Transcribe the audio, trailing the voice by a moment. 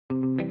Hi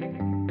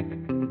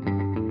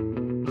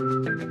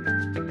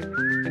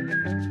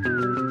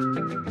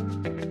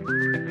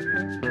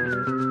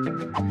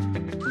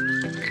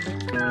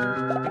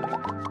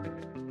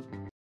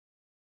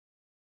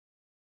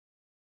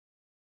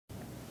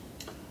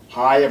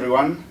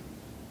everyone,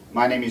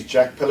 my name is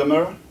Jack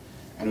Pillemer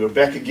and we're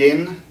back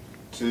again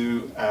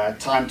to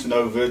Time to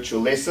Know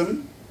virtual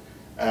lesson.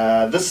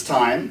 This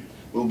time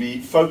we'll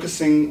be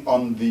focusing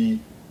on the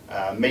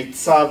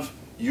MEITZAV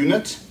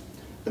unit.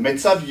 The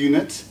MEITZAV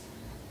unit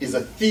is a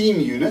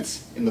theme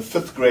unit in the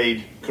 5th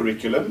grade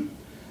curriculum.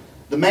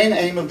 The main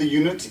aim of the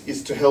unit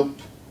is to help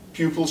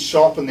pupils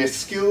sharpen their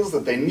skills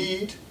that they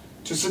need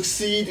to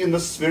succeed in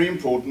this very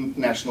important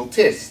national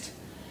test.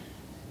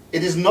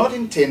 It is not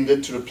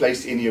intended to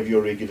replace any of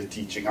your regular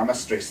teaching, I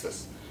must stress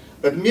this,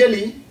 but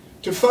merely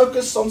to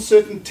focus on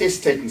certain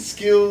test-taking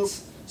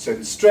skills,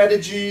 certain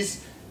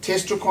strategies,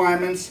 test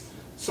requirements,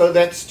 so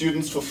that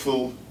students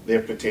fulfill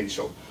their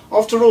potential.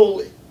 After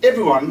all,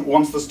 everyone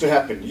wants this to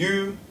happen.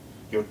 You,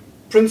 your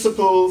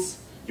principals,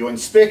 your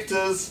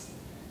inspectors,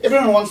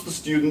 everyone wants the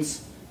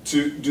students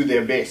to do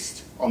their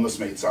best on this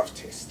MEITZAV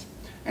test.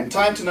 And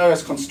Time to Know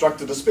has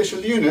constructed a special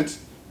unit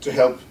to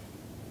help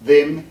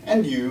them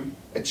and you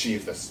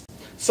achieve this.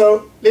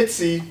 So let's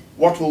see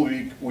what will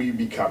we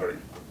be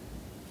covering.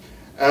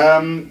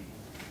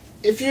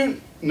 If you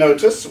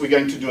notice, we're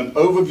going to do an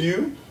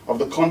overview of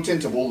the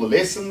content of all the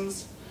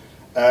lessons.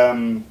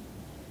 We're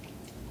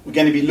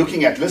going to be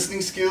looking at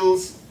listening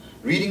skills,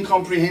 reading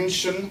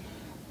comprehension,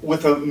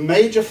 with a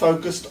major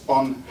focus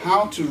on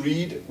how to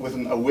read with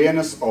an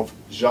awareness of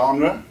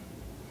genre,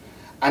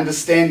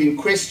 understanding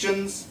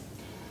questions.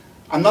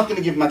 I'm not going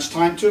to give much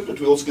time to it, but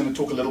we're also going to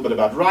talk a little bit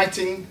about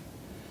writing.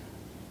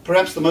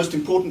 Perhaps the most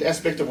important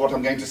aspect of what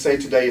I'm going to say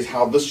today is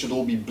how this should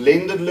all be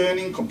blended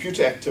learning,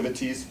 computer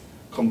activities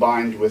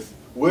combined with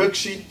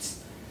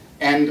worksheets,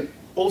 and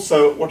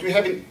also what we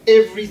have in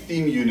every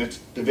theme unit,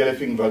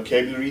 developing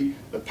vocabulary,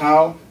 the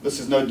POW. This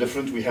is no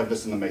different, we have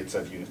this in the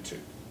MEITZAV unit too.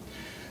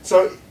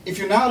 So if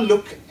you now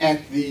look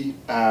at the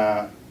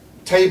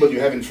table you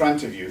have in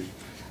front of you,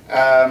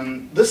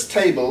 this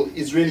table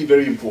is really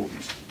very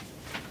important.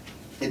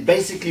 It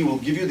basically will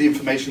give you the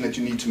information that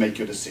you need to make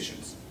your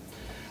decisions.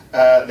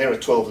 There are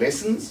 12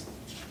 lessons,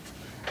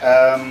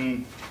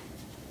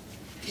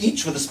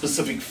 each with a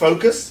specific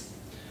focus.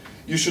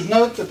 You should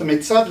note that the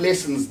MEITZAV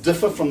lessons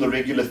differ from the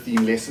regular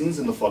theme lessons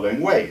in the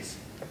following ways.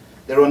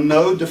 There are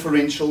no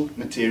differential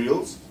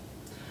materials.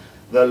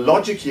 The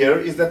logic here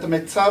is that the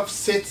MEITZAV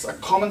sets a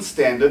common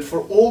standard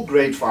for all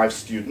grade 5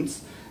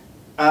 students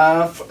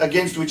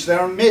against which they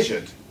are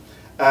measured.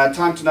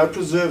 Time to Know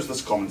preserves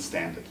this common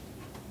standard.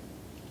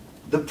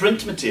 The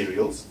print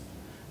materials,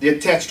 the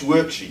attached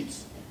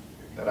worksheets,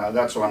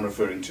 that's what I'm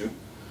referring to,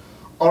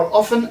 are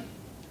often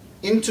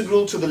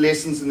integral to the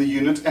lessons in the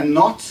unit and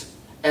not,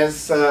 as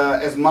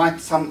some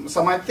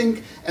might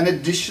think, an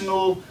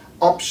additional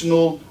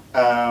optional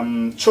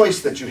choice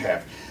that you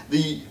have.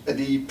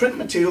 The print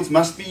materials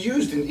must be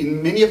used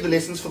in many of the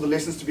lessons for the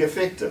lessons to be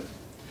effective.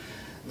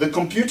 The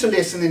computer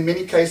lesson in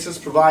many cases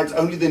provides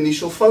only the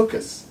initial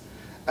focus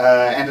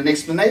and an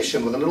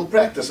explanation with a little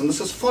practice, and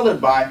this is followed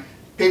by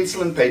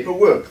pencil and paper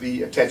work,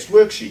 the attached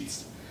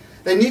worksheets.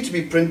 They need to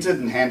be printed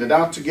and handed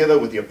out together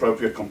with the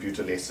appropriate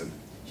computer lesson.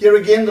 Here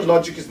again, the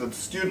logic is that the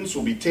students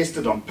will be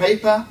tested on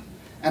paper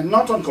and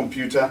not on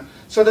computer,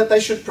 so that they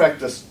should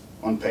practice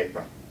on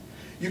paper.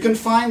 You can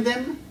find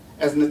them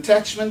as an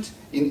attachment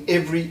in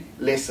every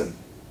lesson.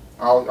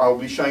 I'll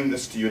be showing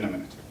this to you in a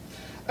minute.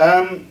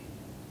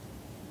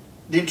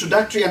 The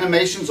introductory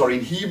animations are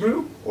in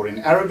Hebrew or in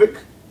Arabic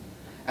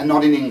and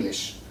not in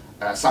English.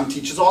 Some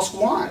teachers ask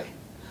why.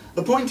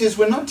 The point is,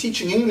 we're not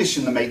teaching English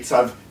in the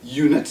MEITZAV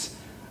unit.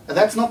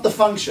 That's not the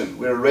function.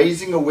 We're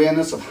raising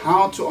awareness of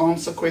how to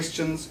answer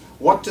questions,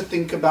 what to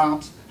think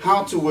about,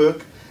 how to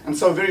work, and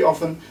so very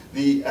often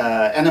the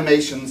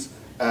animations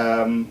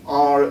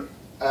are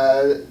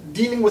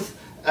dealing with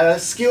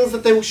skills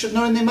that they should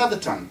know in their mother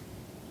tongue.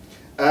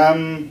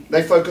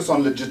 They focus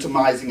on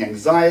legitimizing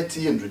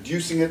anxiety and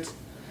reducing it,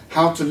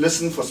 how to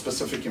listen for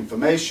specific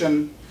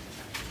information,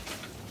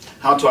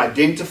 how to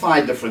identify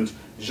different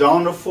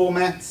genre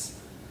formats,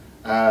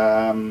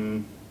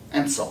 and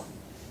so on.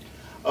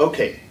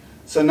 Okay,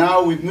 so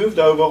now we've moved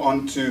over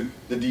onto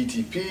the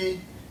DTP.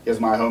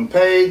 Here's my home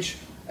page.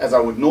 As I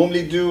would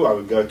normally do, I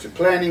would go to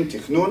Planning,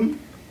 Tichnun,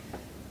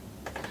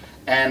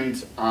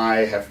 and I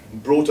have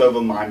brought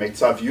over my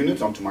MEITZAV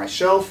unit onto my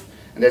shelf.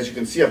 And as you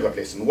can see, I've got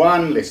Lesson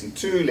 1, Lesson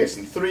 2,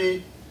 Lesson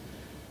 3.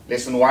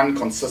 Lesson 1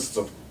 consists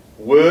of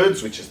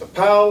words, which is the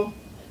POW,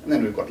 and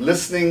then we've got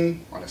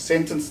listening on a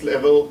sentence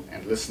level,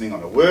 and listening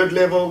on a word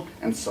level,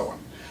 and so on.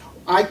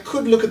 I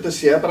could look at this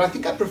here, but I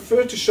think I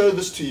prefer to show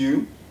this to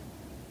you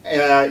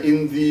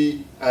in the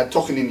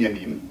Tochen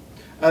Inyanim.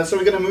 So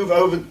we're going to move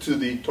over to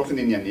the Tochen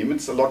Inyanim.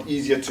 It's a lot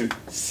easier to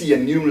see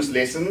numerous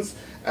lessons.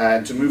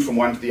 To move from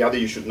one to the other,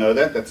 you should know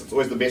that. It's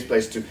always the best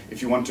place to,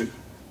 if you want to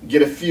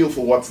get a feel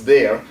for what's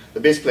there, the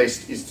best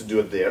place is to do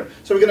it there.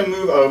 So we're going to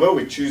move over.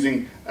 We're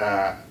choosing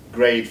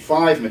grade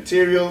 5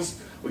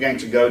 materials. We're going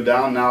to go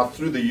down now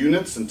through the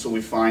units until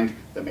we find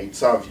the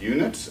MEITZAV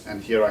unit.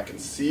 And here I can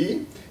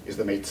see is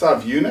the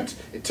MEITZAV unit.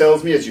 It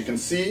tells me, as you can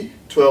see,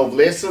 12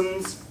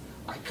 lessons.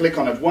 I click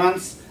on it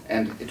once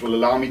and it will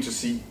allow me to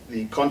see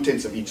the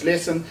contents of each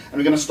lesson. And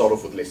we're going to start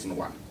off with lesson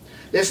 1.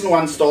 Lesson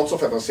 1 starts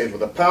off, as I said,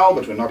 with a PAL,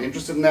 but we're not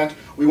interested in that.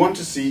 We want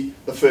to see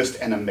the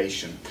first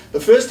animation. The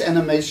first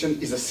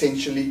animation is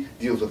essentially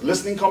deals with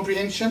listening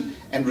comprehension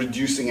and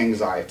reducing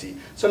anxiety.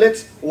 So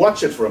let's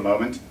watch it for a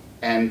moment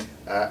and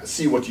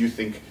see what you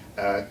think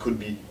could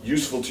be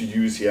useful to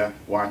use here,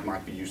 why it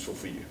might be useful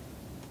for you.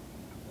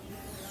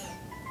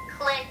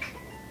 Click.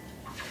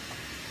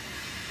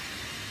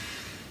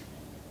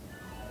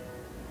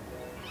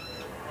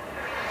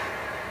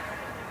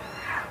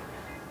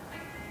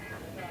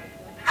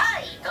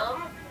 היי,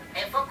 תום,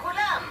 איפה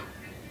כולם?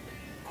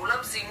 כולם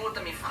סיימו את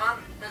המבחן,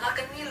 ורק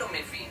אני לא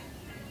מבין.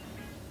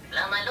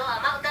 למה לא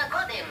אמרת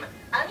קודם?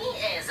 אני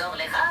אעזור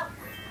לך.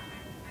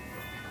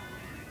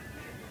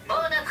 בוא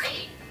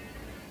נתחיל.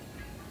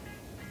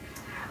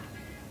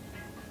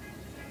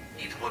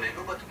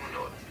 התבוננו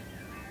בתמונות.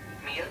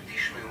 מיד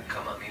תשמעו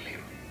כמה מילים.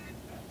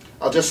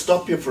 I'll just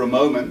stop here for a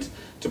moment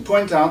to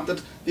point out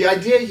that the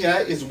idea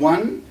here is,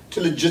 one,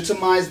 to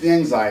legitimize the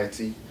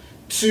anxiety,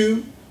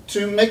 two,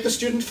 to make the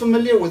student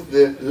familiar with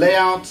the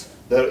layout,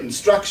 the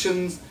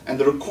instructions, and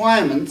the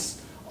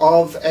requirements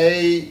of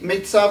a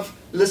MEITZAV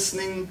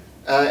listening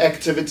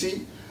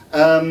activity.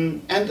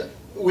 And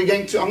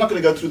I'm not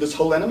going to go through this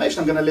whole animation.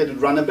 I'm going to let it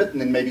run a bit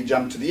and then maybe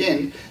jump to the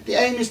end. The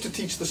aim is to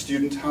teach the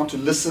student how to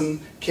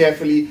listen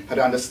carefully, how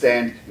to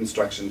understand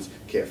instructions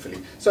carefully.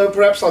 So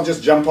perhaps I'll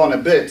just jump on a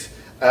bit.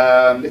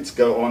 Let's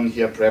go on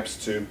here perhaps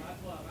to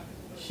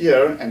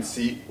here and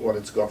see what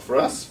it's got for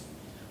us.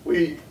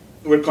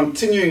 We're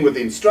continuing with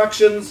the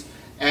instructions,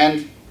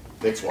 and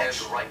let's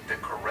watch. And write the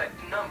correct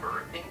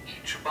number in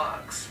each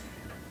box.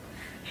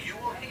 You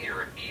will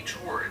hear each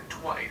word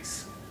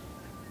twice.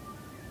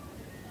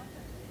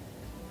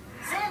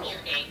 זה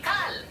נראה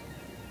קל.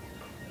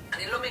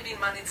 אני לא מבין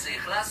מה אני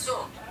צריך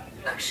לעשות.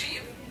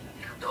 תקשיב,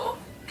 תכתוב,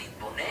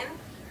 תתבונן.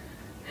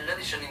 נראה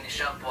לי שאני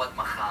נשאר פה עד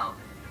מחר.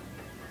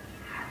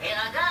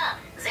 הרגע,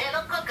 זה לא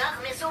כל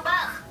כך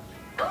מסובך.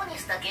 בוא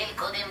נסתכל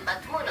קודם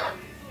בתמונות.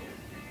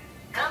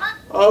 כמה?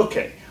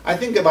 Okay, I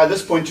think that by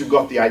this point you've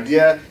got the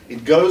idea.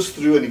 It goes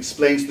through and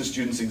explains to the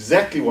students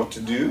exactly what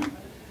to do.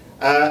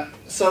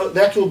 So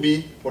that will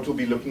be what we'll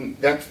be looking,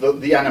 that's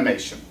the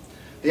animation.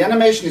 The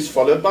animation is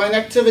followed by an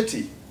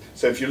activity.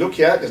 So if you look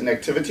here, there's an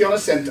activity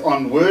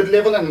on word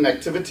level and an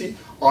activity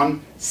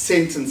on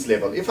sentence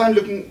level. If I'm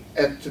looking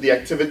at the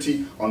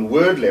activity on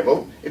word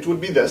level, it would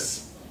be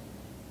this.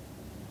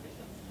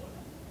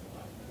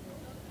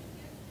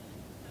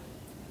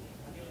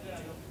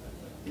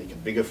 Make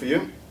it bigger for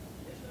you.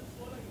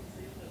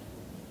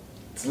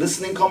 It's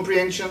listening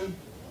comprehension.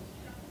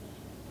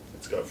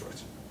 Let's go for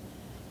it.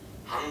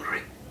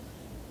 Hungry.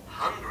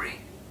 Hungry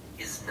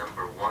is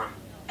number 1.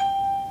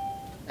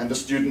 And the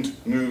student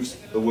moves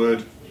the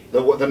word,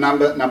 the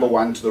number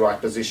 1 to the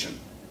right position.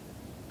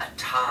 A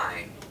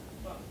tie.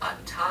 A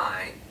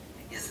tie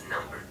is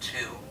number 2.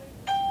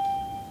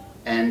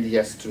 And he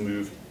has to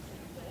move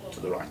to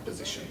the right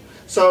position.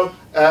 So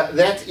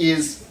that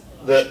is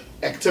the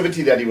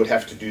activity that he would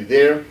have to do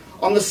there.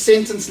 On the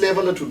sentence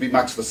level, it would be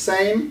much the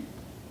same,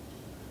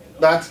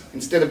 but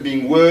instead of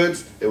being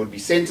words, there would be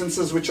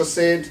sentences which are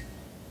said.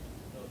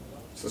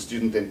 So the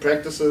student then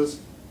practices.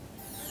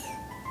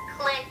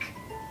 Click.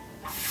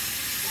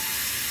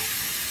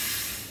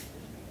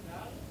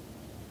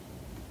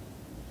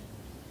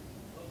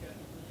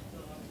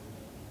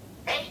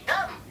 היי,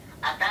 תום,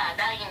 אתה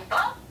עדיין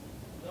פה?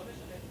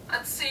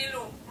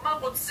 הצילו, מה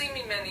רוצים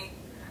ממני?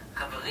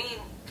 חברים,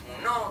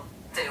 תמונות,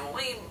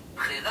 תיאורים,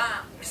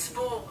 בחירה,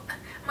 מספור.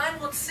 מה הם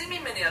רוצים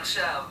ממני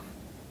עכשיו?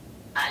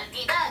 אל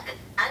תדאג,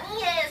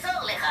 אני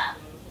אעזור לך.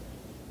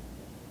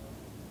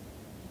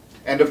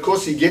 And of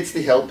course he gets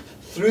the help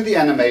through the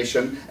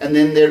animation, and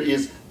then there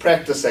is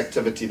practice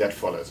activity that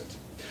follows it.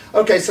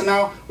 Okay, so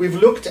now we've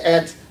looked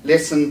at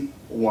lesson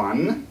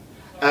 1.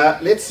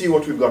 Let's see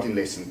what we've got in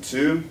lesson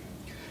 2.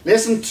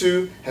 Lesson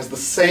 2 has the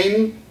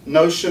same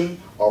notion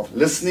of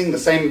listening, the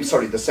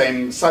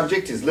same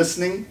subject is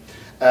listening.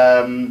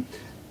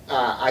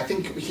 I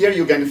think here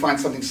you're going to find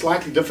something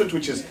slightly different,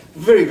 which is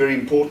very, very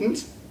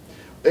important.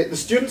 The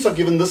students are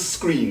given this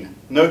screen.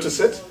 Notice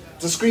it.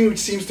 It's a screen which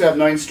seems to have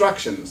no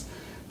instructions.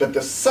 But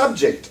the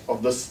subject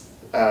of this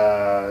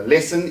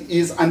lesson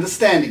is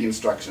understanding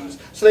instructions.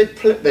 So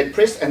they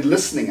press, and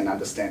listening and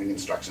understanding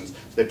instructions.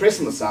 So they press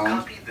on the sound.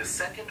 Copy the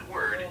second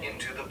word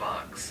into the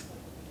box.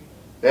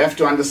 They have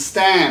to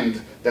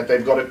understand that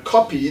they've got to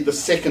copy the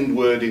second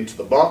word into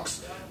the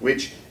box,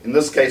 which in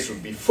this case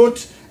would be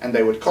foot, and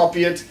they would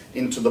copy it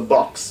into the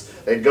box.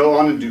 They'd go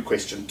on and do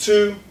question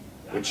 2,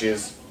 which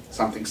is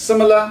something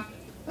similar,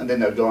 and then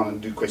they'll go on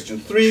and do question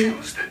 3.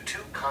 Choose the 2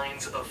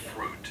 kinds of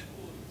fruit.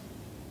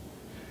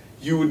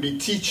 You would be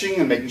teaching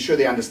and making sure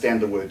they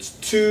understand the words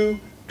 2,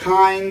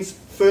 kinds,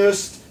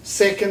 first,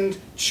 second,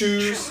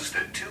 choose. Choose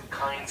the 2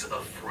 kinds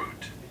of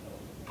fruit.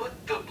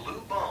 Put the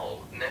blue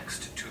ball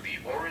next to the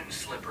orange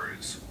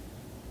slippers.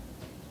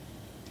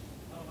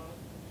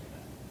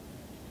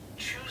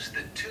 choose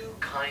the two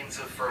kinds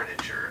of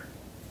furniture.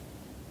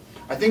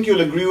 I think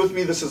you'll agree with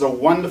me, this is a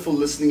wonderful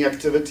listening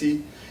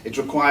activity. It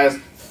requires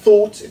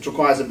thought, it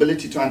requires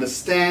ability to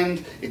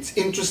understand, it's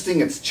interesting,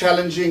 it's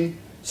challenging,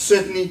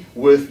 certainly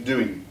worth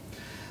doing.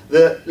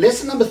 The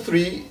lesson number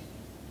 3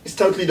 is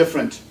totally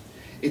different.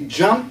 It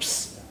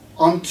jumps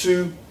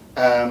onto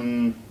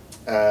the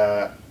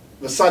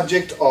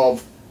subject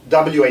of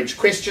WH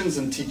questions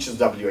and teaches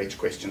WH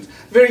questions.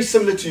 Very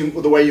similar to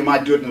the way you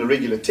might do it in the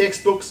regular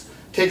textbooks.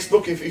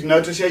 Textbook, if you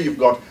notice here, you've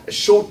got a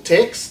short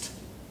text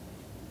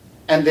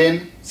and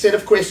then set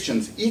of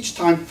questions, each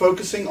time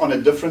focusing on a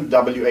different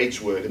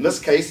WH word. In this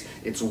case,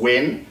 it's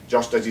when.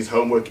 Josh does his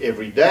homework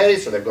every day,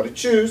 so they've got to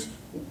choose.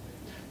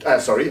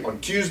 On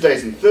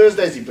Tuesdays and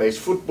Thursdays he plays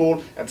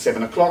football at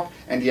 7 o'clock,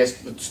 and the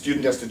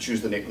student has to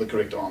choose the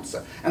correct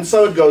answer. And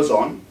so it goes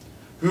on.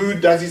 Who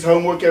does his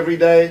homework every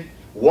day?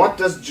 What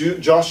does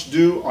Josh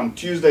do on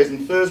Tuesdays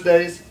and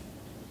Thursdays?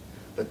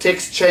 The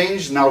text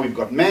changed, now we've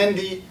got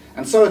Mandy,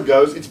 and so it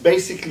goes. It's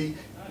basically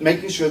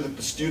making sure that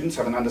the students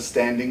have an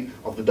understanding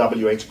of the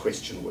WH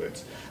question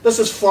words. This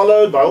is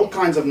followed by all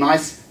kinds of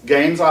nice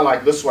games. I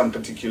like this one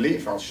particularly,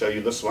 if I'll show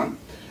you this one.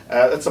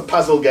 It's a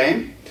puzzle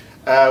game,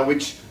 in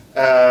which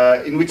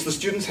the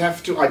students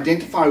have to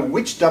identify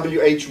which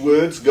WH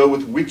words go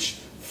with which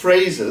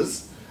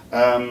phrases.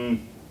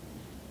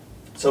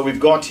 So we've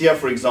got here,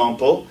 for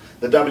example,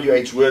 the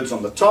WH words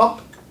on the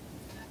top,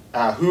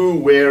 who,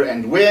 where,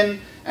 and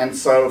when. And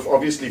so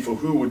obviously for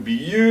who would be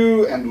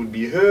you, and would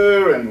be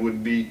her, and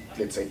would be,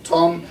 let's say,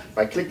 Tom.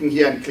 By clicking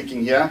here and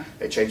clicking here,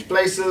 they change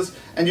places.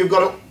 And you've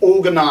got to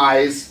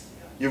organize,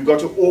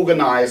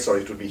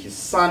 sorry, it would be his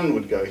son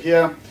would go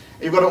here.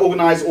 You've got to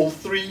organize all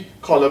 3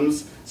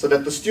 columns so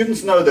that the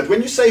students know that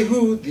when you say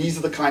who, these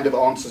are the kind of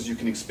answers you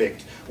can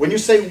expect. When you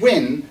say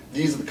when,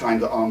 these are the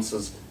kind of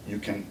answers you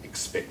can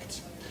expect.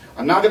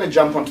 I'm now going to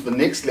jump onto the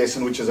next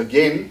lesson, which is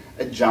again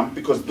a jump,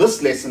 because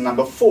this lesson,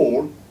 number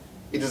 4,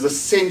 it is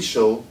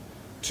essential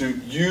to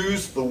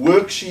use the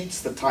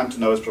worksheets that Time to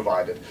Know has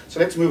provided. So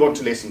let's move on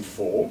to lesson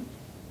 4,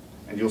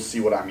 and you'll see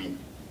what I mean.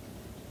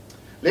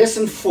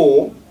 Lesson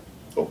 4,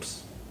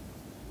 oops,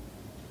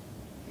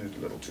 moved a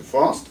little too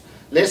fast.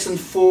 Lesson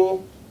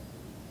 4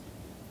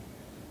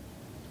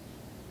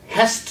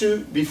 has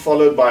to be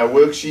followed by a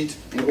worksheet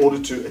in order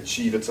to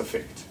achieve its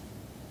effect.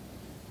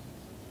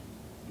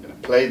 I'm going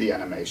to play the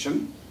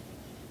animation.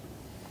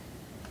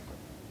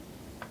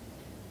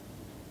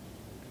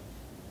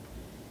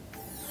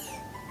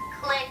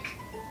 Click.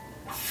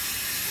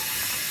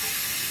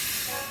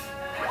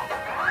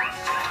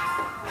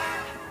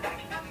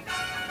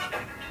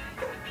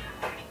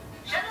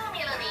 שלום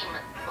ילדים,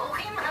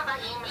 ברוכים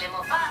הבאים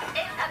למופע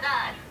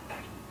הדעת.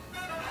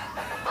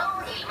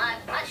 בואו נלמד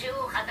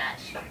משהו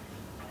חדש.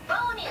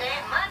 בואו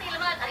נראה מה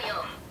נלמד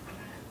היום.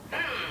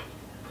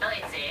 לא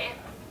את זה.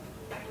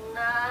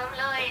 גם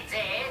לא את זה.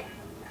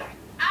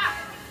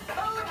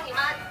 בואו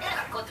נלמד איך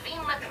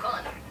כותבים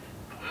מתכון.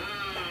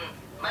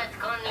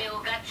 מתכון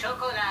לעוגת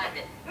שוקולד.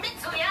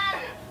 מצוין!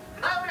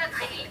 בואו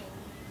נתחיל.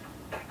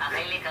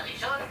 החלק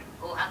הראשון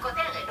הוא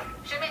הכותרת,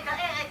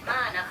 שמתארת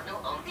מה אנחנו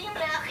עומדים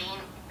להכין.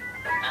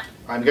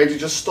 I'm going to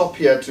just stop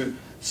here to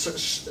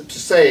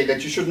say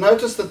that you should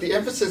notice that the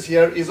emphasis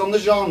here is on the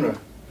genre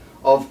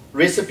of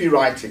recipe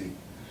writing,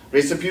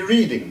 recipe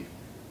reading,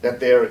 that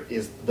there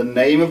is the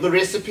name of the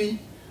recipe,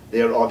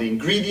 there are the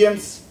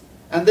ingredients,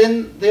 and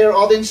then there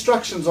are the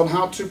instructions on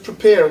how to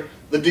prepare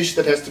the dish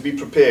that has to be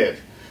prepared.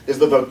 There's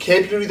the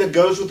vocabulary that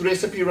goes with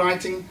recipe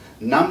writing,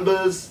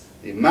 numbers,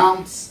 the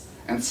amounts,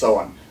 and so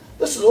on.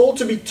 This is all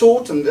to be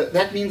taught, and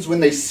that means when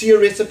they see a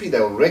recipe,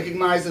 they'll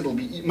recognize it. It'll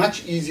be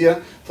much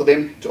easier for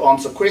them to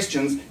answer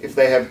questions if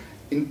they have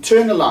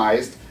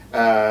internalized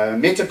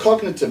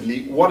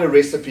metacognitively what a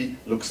recipe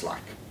looks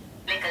like.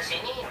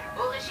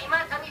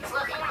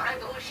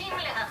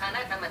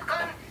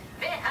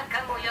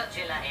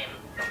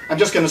 I'm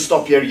just going to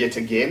stop here yet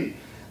again.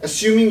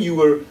 Assuming you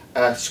were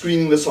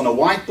screening this on a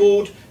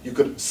whiteboard, you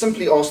could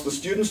simply ask the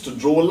students to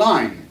draw a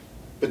line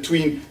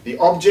between the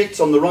objects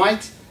on the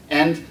right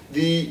and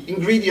the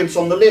ingredients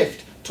on the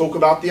left. Talk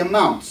about the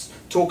amounts.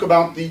 Talk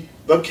about the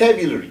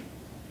vocabulary.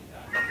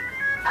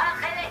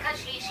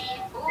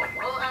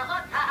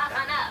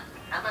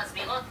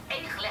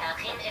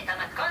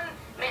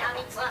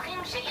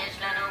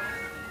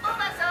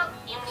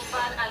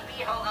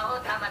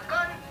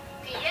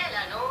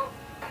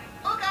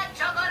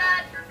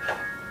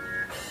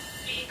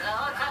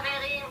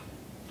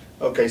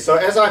 Okay, so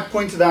as I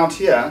pointed out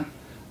here,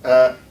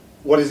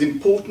 what is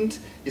important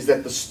is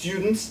that the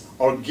students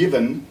are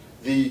given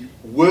the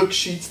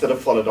worksheets that are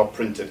followed are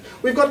printed.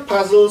 We've got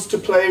puzzles to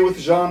play with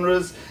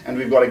genres, and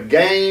we've got a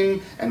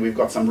game, and we've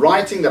got some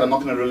writing that I'm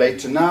not going to relate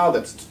to now,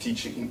 that's to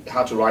teaching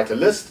how to write a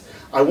list.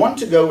 I want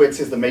to go where it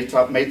says the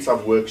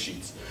MEITZAV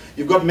worksheets.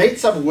 You've got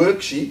MEITZAV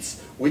worksheets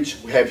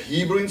which have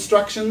Hebrew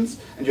instructions,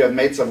 and you have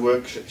MEITZAV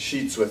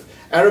worksheets with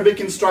Arabic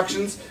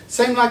instructions,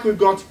 same like we've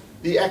got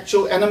the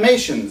actual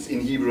animations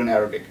in Hebrew and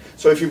Arabic.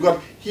 So if you've got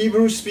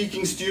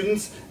Hebrew-speaking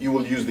students, you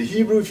will use the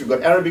Hebrew. If you've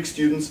got Arabic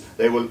students,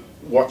 they will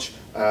watch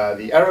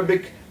the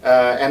Arabic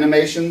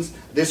animations.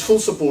 There's full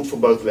support for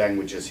both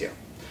languages here.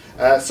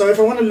 So if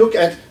I want to look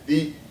at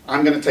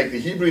I'm going to take the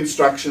Hebrew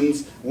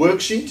instructions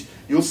worksheet.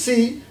 You'll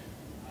see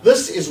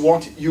this is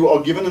what you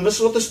are given, and this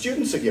is what the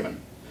students are given.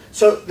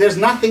 So there's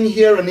nothing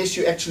here unless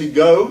you actually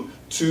go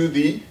to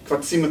the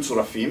Kvatsim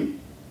Metzurafim,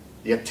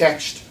 the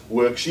attached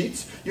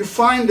worksheets. You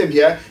find them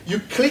here, you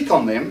click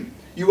on them,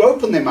 you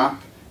open them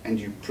up, and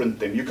you print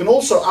them. You can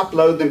also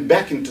upload them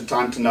back into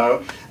Time to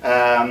Know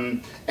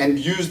and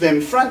use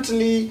them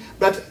frontally,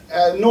 but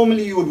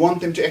normally you would want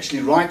them to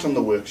actually write on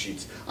the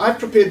worksheets. I've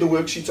prepared the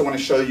worksheets. I want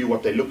to show you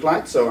what they look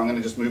like, so I'm going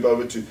to just move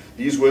over to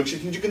these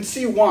worksheets, and you can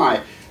see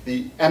why.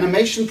 The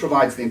animation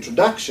provides the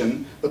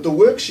introduction, but the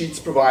worksheets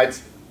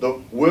provides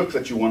the work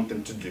that you want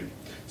them to do.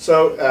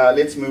 So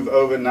let's move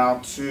over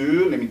now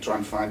to, let me try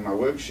and find my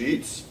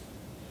worksheets.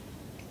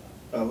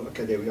 Oh,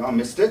 okay, there we are,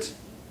 missed it.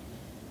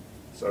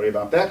 Sorry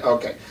about that.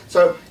 Okay,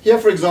 so here,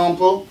 for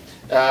example,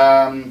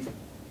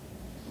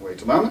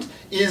 wait a moment,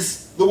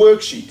 is the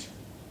worksheet.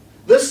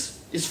 This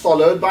is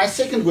followed by a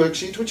second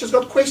worksheet which has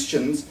got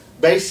questions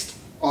based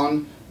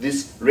on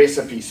this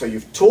recipe. So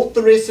you've taught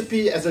the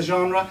recipe as a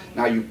genre,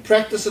 now you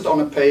practice it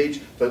on a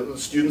page so that the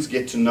students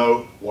get to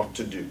know what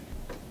to do.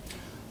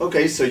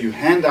 Okay, so you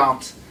hand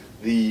out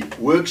the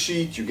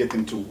worksheet, you get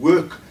them to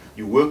work,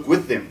 you work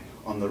with them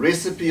on the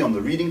recipe, on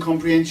the reading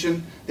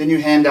comprehension, then you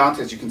hand out,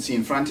 as you can see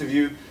in front of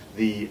you,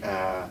 the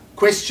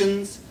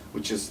questions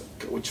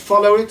which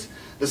follow it.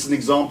 This is an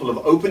example of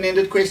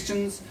open-ended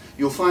questions.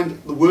 You'll find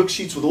the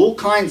worksheets with all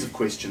kinds of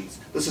questions.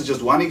 This is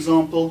just one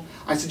example.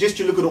 I suggest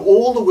you look at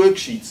all the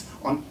worksheets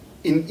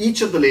in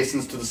each of the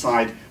lessons to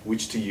decide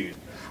which to use.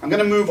 I'm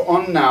going to move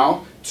on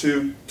now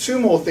to two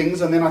more things,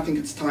 and then I think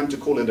it's time to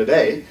call it a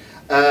day.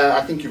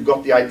 I think you've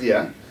got the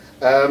idea.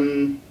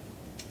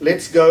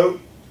 Let's go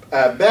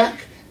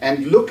back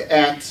and look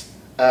at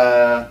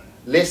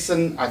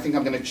lesson, I think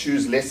I'm going to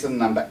choose lesson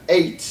number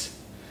 8.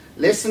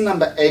 Lesson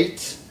number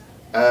 8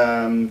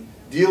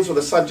 deals with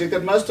a subject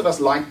that most of us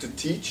like to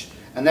teach,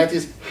 and that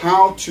is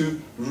how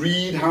to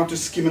read, how to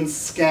skim and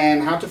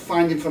scan, how to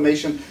find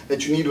information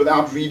that you need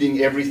without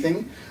reading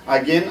everything.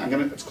 Again,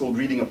 it's called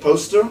reading a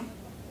poster.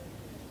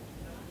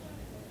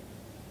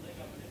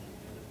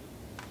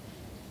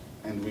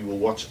 And we will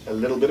watch a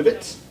little bit of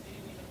it.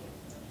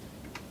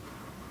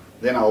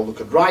 Then I'll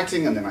look at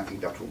writing, and then I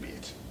think that will be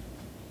it.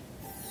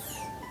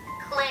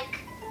 Click.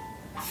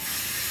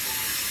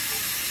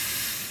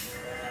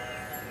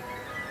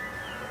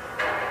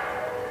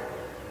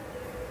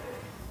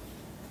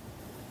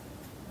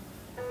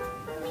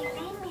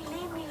 מילים,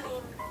 מילים,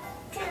 מילים.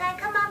 תראה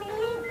כמה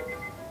מילים.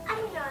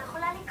 אני לא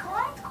יכולה לקרוא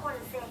את כל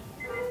זה.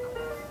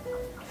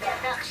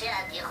 בטח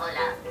שאת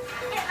יכולה.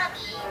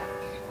 תרגי,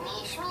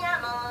 נשמי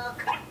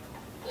עמוק.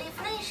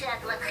 לפני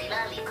שאת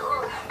מתחילה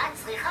לקרוא, את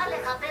צריכה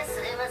לחפש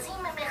רמזים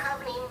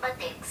מכוונים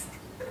בטקסט.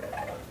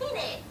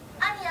 הנה,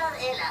 אני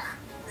אראה לך.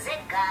 זה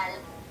קל.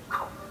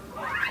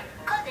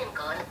 קודם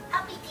כל,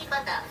 הביטי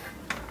בדף.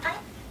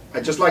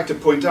 I'd just like to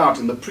point out,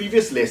 in the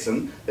previous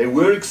lesson, they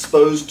were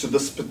exposed to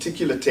this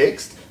particular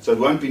text, so it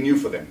won't be new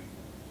for them.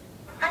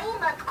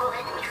 האם את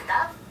קוראת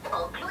מכתב או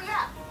גלויה?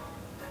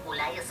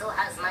 אולי זו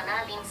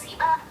הזמנה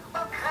למסיבה או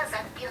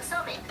כרזת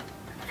פרסומת.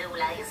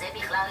 ואולי זה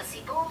בכלל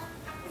סיפור?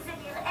 זה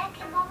נראה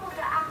כמו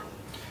מודעה.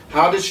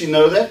 How does she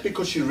know that?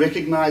 Because she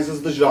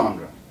recognizes the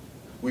genre.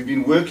 We've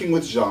been working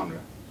with genre.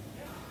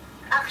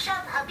 עכשיו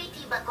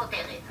הביטי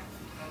בכותרת.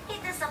 היא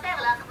תספר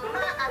לך מה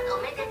את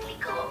עומדת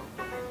לקרוא.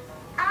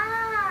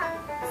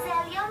 זה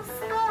על יום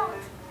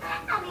ספורט.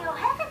 אני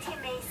אוהבת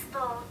ימי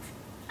ספורט.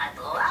 את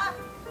רואה?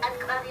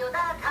 את כבר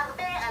יודעת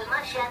הרבה על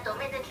מה שאת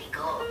עומדת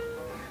לקרוא.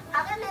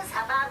 הרמז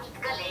הבא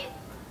מתגלה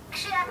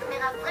כשאת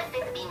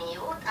מרפרפת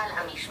במהירות על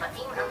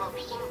המשפטים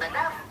המופיעים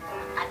בדף.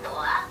 את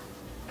רואה?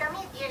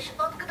 תמיד יש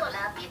אות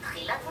גדולה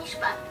בתחילת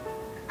משפט.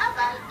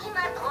 אבל אם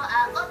את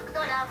רואה אות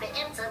גדולה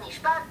באמצע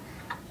משפט,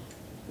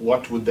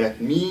 What would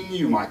that mean?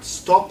 You might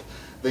stop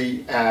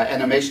the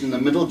animation in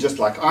the middle, just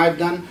like I've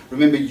done.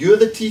 Remember, you're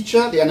the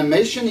teacher. The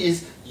animation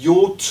is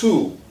your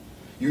tool.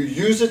 You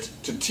use it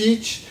to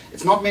teach.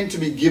 It's not meant to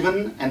be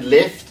given and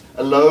left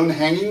alone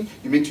hanging.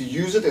 You're meant to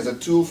use it as a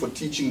tool for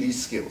teaching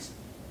these skills.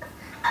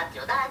 את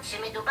יודעת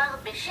שמדובר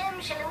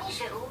בשם של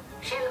מישהו,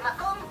 של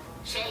מקום,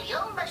 של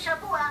יום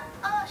בשבוע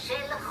או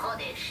של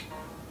חודש.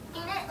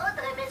 הנה עוד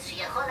רמז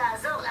שיכול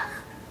לעזור לך.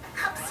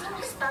 חפשי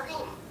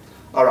מספרים.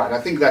 All right, I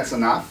think that's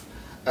enough.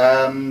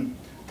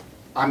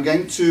 I'm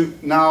going to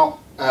now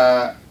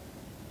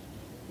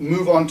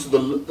move on to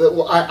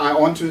I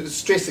want to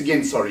stress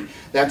again,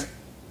 that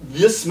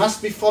this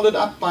must be followed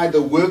up by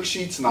the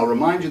worksheets, and I'll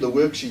remind you the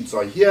worksheets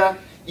are here.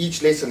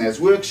 Each lesson has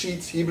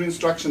worksheets, Hebrew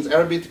instructions,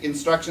 Arabic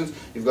instructions.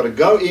 You've got to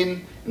go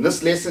in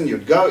this lesson,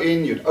 you'd go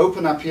in, you'd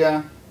open up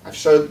here. I've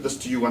showed this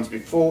to you once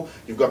before.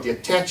 You've got the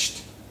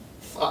attached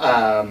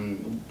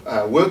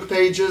work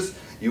pages.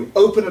 You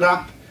open it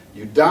up,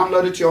 you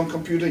download it to your own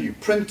computer, you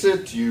print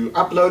it, you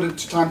upload it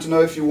to Time to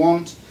Know if you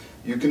want.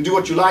 You can do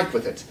what you like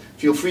with it.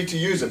 Feel free to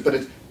use it, but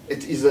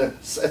it's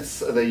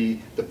the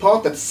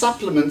part that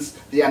supplements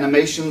the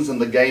animations and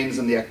the games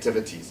and the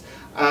activities.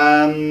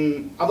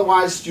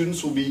 Otherwise,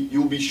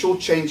 you'll be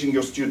shortchanging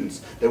your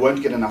students. They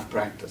won't get enough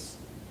practice.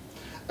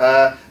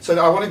 So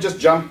I want to just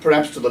jump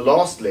perhaps to the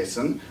last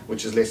lesson,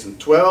 which is lesson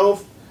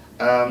 12,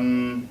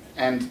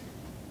 and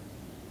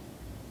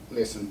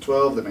lesson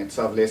 12, the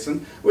MEITZAV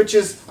lesson, which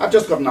is, I've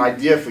just got an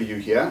idea for you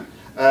here.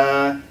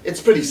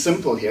 It's pretty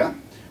simple here.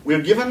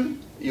 We're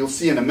given, you'll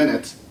see in a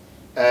minute,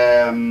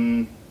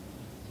 let's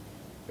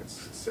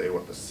say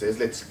what this says.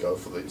 Let's go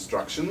for the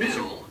instructions.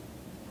 Bill,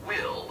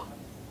 Will,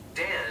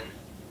 Dan,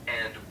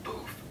 and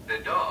Boof, the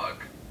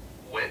dog,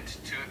 went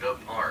to the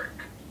park.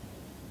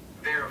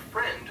 Their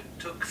friend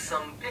took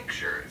some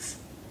pictures.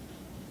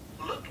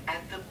 Look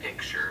at the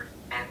picture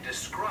and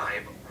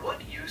describe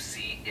what you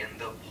see in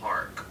the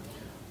park.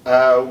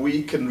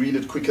 We can read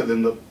it quicker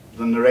than the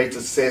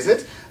narrator says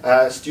it.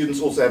 Students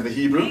also have the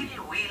Hebrew. ביל,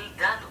 וויל,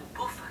 דן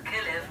ובוף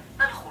הכלב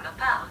הלכו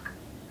לפארק.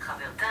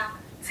 חברתם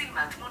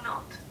צילמה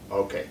תמונות.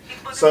 Okay,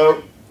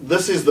 so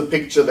this is the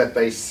picture that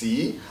they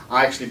see.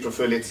 I actually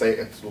prefer, let's say,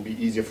 it will be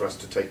easier for us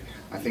to take.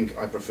 I think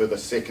I prefer the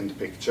second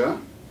picture.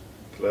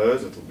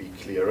 Close, it will be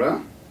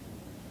clearer.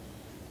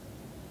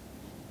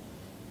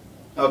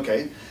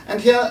 Okay, and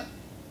here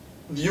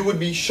you would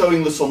be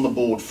showing this on the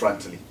board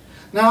frontally.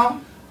 Now,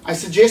 I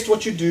suggest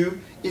what you do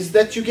is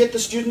that you get the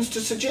students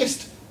to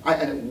suggest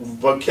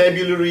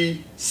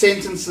vocabulary,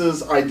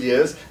 sentences,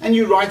 ideas, and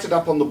you write it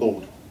up on the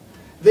board.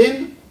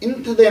 Then,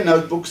 into their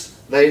notebooks,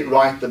 they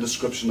write the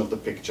description of the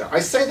picture.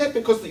 I say that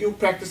because you're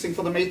practicing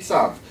for the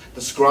MEITZAV,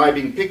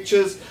 describing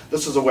pictures.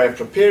 This is a way of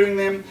preparing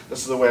them.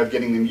 This is a way of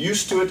getting them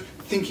used to it,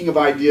 thinking of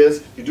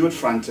ideas. You do it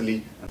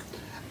frontally.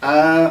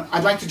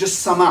 I'd like to just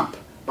sum up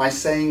by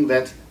saying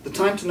that the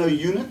Time to Know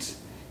unit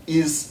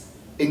is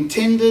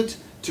intended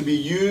to be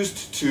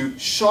used to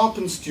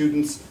sharpen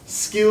students'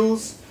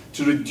 skills,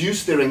 to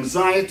reduce their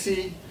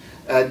anxiety,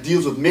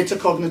 deals with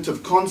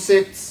metacognitive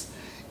concepts.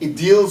 It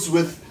deals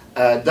with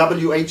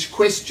WH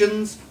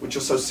questions, which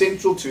are so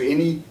central to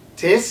any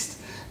test.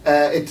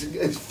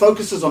 It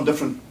focuses on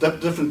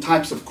different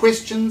types of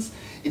questions.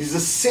 It is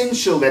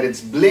essential that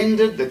it's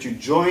blended, that you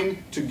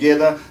join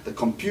together the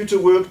computer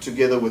work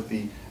together with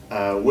the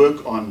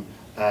work on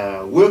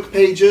work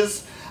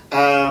pages.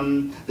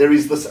 There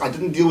is this, I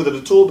didn't deal with it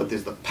at all, but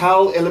there's the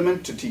PAL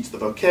element to teach the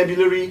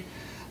vocabulary.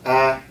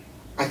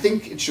 I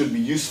think it should be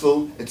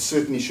useful. It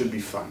certainly should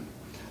be fun.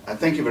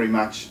 Thank you very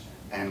much,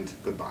 and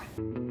goodbye.